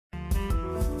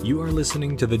You are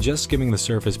listening to the Just Skimming the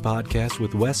Surface podcast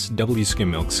with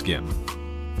WSkymmilk Skim.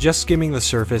 Just Skimming the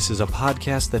Surface is a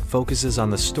podcast that focuses on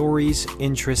the stories,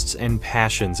 interests, and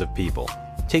passions of people.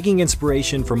 Taking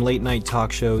inspiration from late-night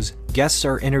talk shows, guests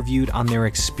are interviewed on their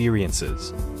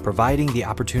experiences, providing the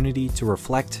opportunity to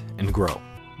reflect and grow.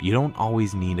 You don't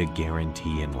always need a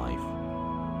guarantee in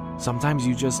life. Sometimes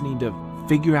you just need to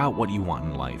figure out what you want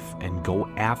in life and go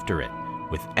after it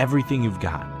with everything you've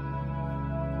got.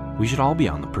 We should all be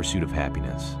on the pursuit of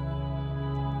happiness.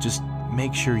 Just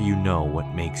make sure you know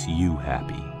what makes you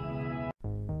happy.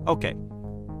 Okay,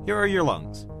 here are your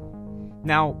lungs.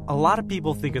 Now, a lot of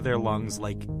people think of their lungs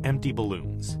like empty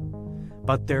balloons,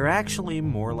 but they're actually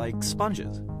more like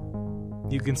sponges.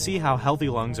 You can see how healthy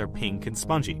lungs are pink and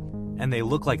spongy, and they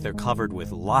look like they're covered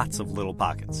with lots of little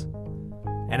pockets.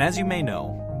 And as you may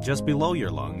know, just below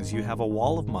your lungs you have a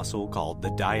wall of muscle called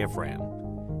the diaphragm.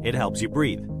 It helps you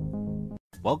breathe.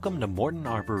 Welcome to Morton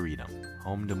Arboretum,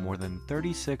 home to more than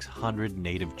 3,600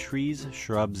 native trees,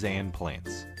 shrubs, and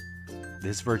plants.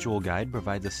 This virtual guide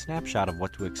provides a snapshot of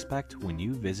what to expect when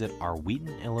you visit our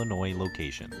Wheaton, Illinois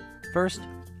location. First,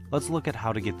 let's look at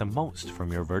how to get the most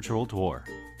from your virtual tour.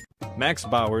 Max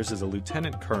Bowers is a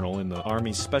lieutenant colonel in the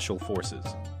Army's Special Forces,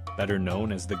 better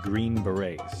known as the Green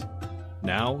Berets.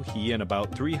 Now, he and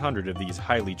about 300 of these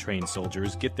highly trained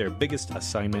soldiers get their biggest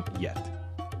assignment yet.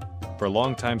 For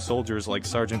longtime soldiers like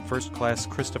Sergeant First Class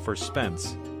Christopher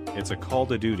Spence, it's a call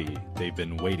to duty they've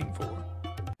been waiting for.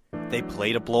 They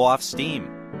play to blow off steam.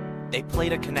 They play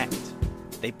to connect.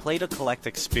 They play to collect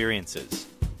experiences.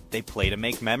 They play to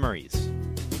make memories.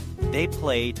 They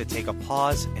play to take a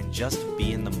pause and just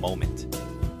be in the moment.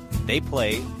 They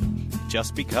play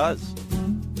just because.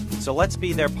 So let's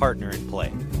be their partner in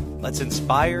play. Let's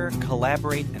inspire,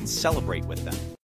 collaborate, and celebrate with them.